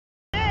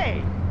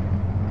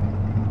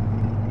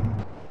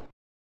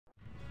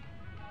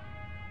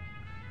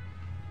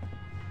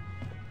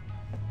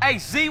Hey,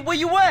 Z, where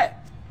you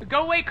at?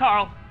 Go away,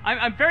 Carl.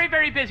 I'm very,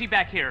 very busy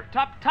back here.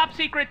 Top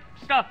secret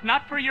stuff,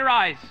 not for your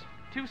eyes.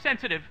 Too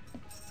sensitive.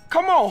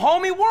 Come on,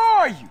 homie, where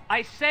are you?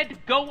 I said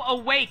go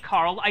away,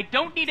 Carl. I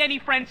don't need any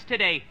friends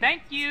today.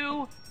 Thank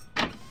you.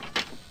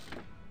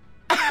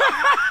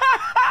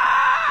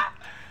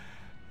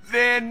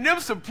 Then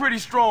them some pretty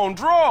strong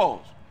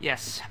draws.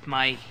 Yes,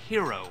 my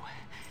hero.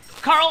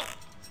 Carl,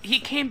 he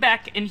came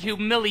back and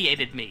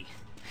humiliated me.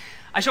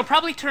 I shall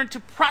probably turn to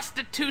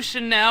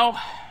prostitution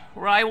now,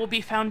 where I will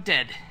be found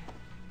dead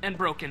and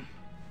broken.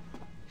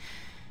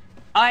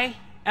 I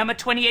am a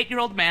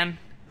 28-year-old man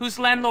whose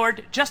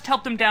landlord just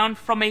helped him down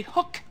from a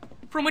hook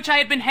from which I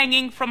had been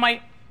hanging from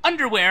my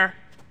underwear,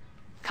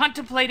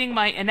 contemplating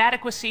my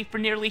inadequacy for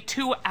nearly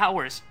 2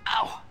 hours.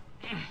 Ow,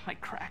 my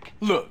crack.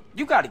 Look,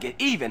 you gotta get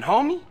even,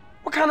 homie.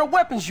 What kind of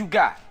weapons you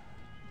got?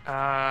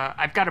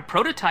 I've got a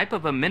prototype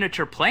of a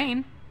miniature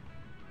plane.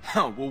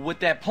 Well, with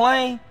that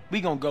plane, we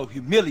gonna go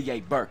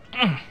humiliate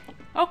Berkeley.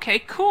 Okay,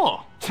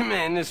 cool.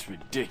 Man, this is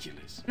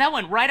ridiculous. That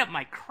went right up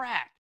my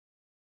crack.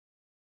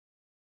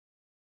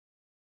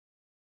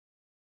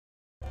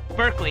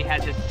 Berkeley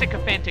has his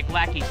sycophantic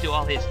lackeys do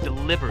all his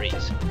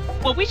deliveries.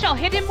 Well, we shall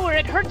hit him where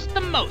it hurts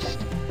the most.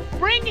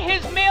 Bring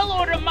his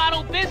mail-order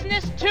model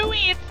business to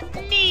its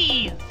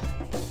knees.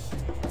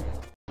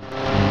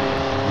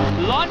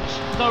 Launch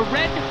the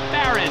Red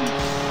Baron.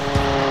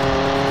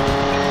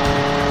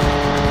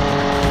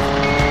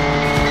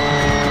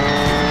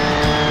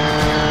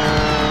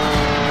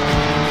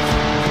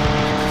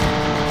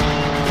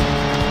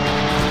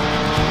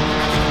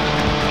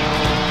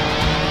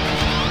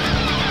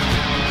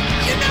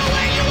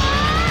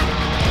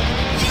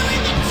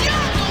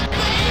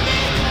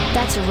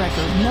 That's a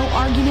record. No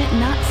argument,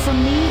 not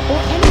from me or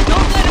anyone.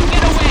 Don't let him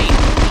get away!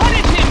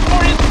 Punish him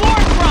for his war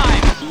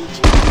crimes!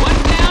 1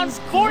 down,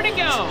 4 to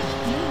go!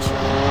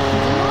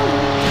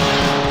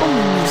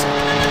 Only music.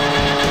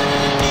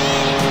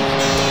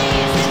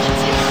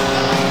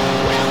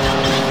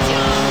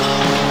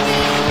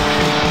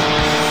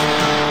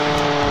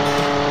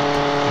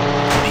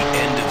 The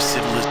end of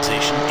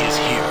civilization is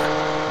here.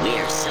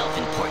 We're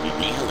self-important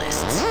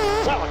nihilists.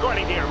 Well,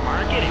 according to your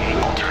marketing.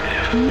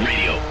 Alternative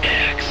Radio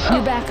X.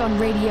 You're back on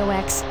Radio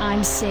X.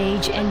 I'm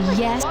Sage, and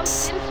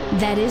yes,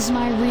 that is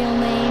my real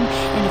name.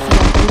 And if you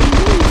don't believe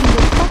me, you can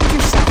go fuck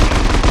yourself.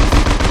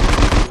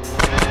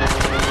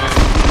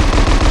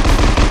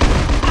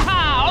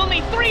 Aha!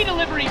 Only 3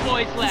 delivery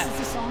boys left.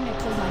 This is the song I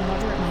told my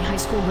mother at my high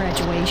school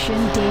graduation.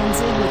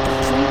 Danzig with the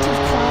plaintive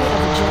cry of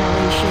a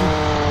generation.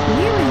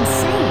 We're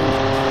insane.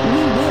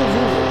 We will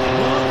rule.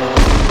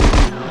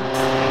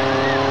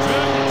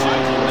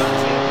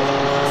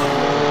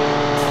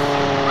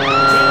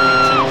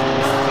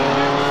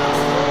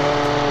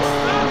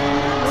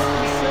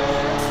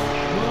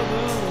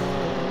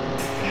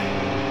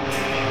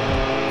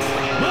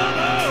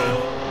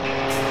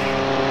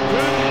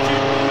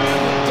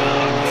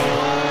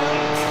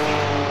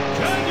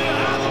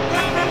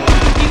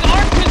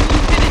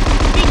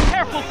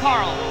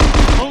 Carl.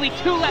 Only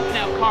 2 left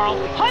now, Carl.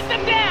 Hunt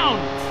them down!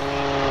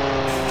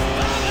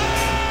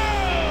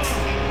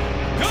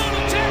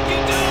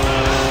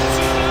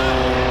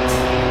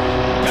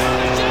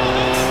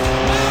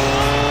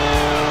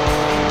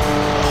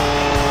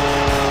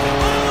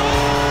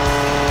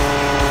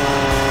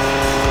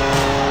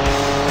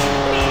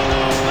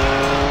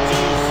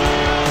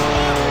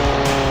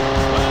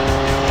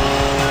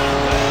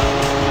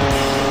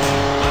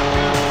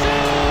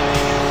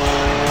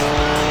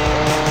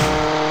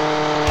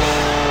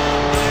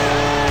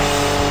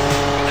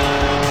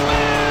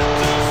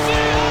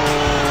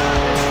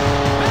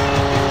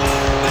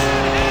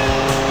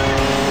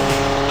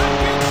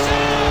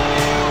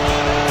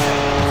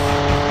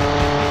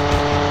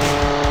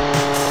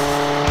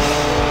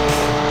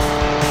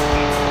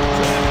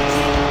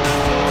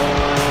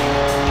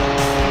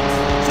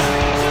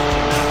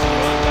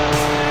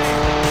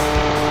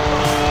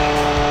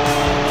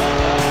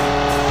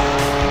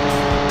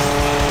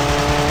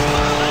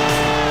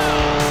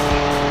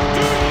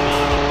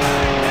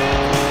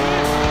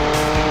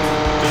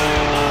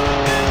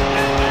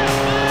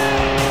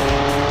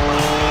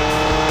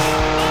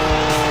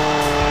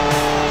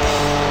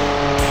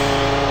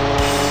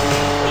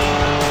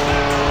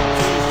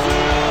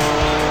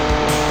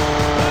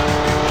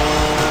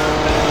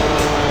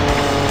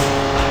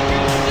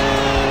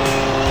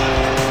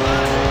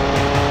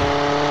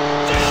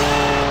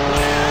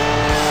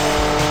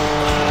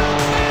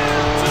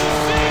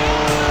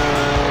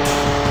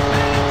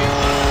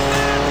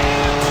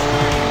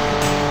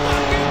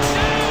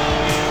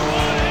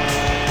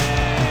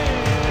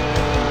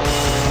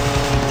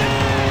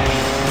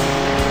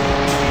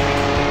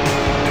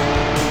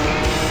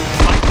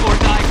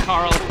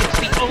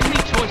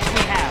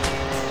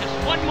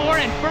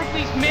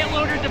 Berkeley's mail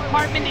order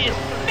department is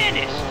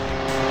finished!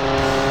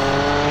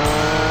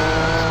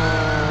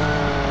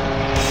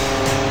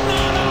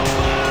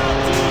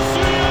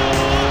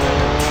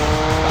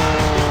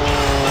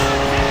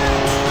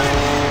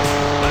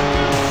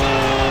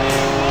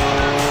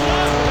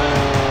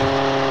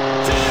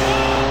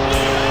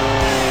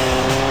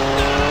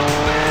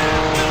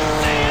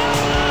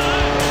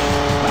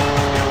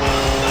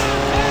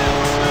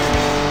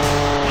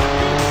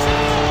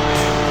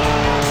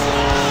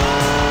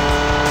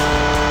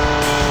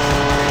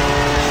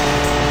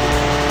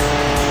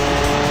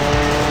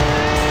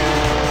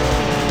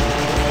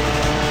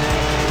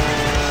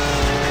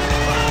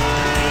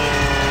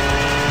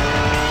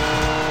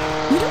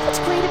 what's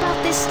great about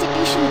this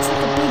station? It's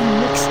like a big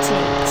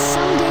mixtape.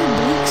 Someday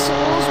Bleak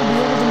Souls will be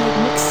able to make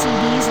mixed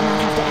CDs and not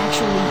have to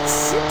actually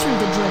sit through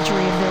the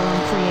drudgery of their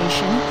own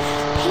creation.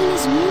 Pain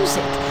is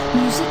music.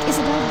 Music is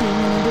about being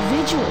an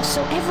individual.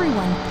 So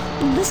everyone,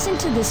 listen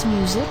to this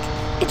music.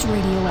 It's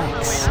Radio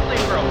X. I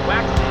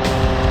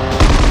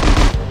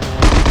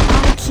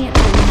can't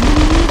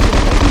believe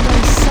that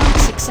everybody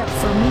sucks except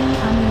for me.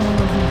 I'm the only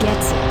one who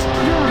gets it.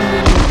 You're on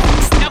Radio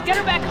X. Now get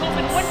her back home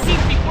in one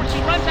piece before she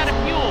runs out of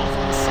fuel.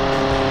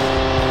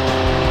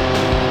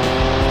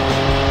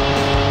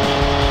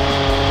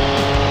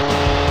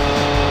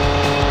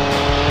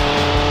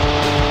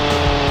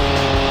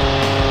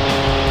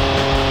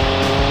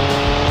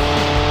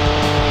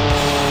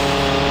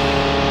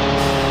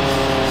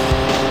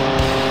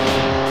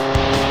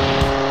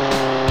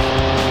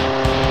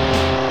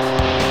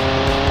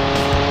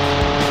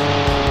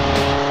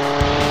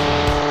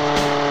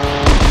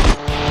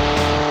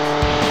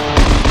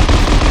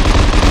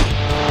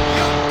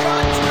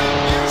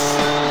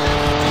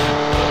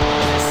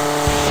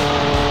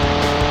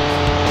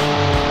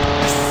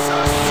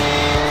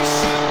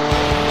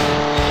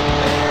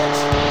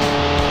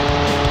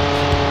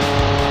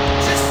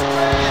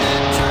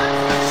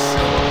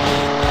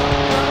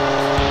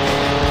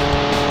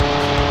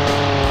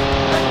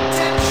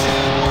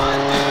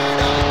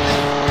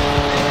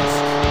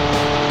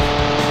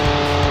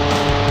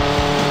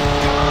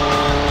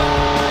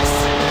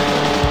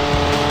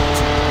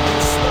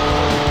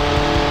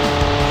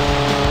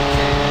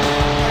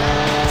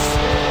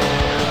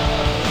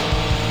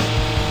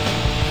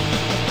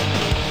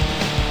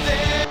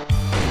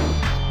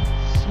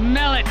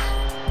 Smell it!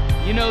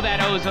 You know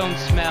that ozone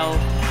smell.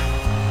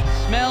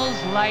 Smells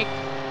like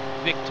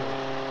victory.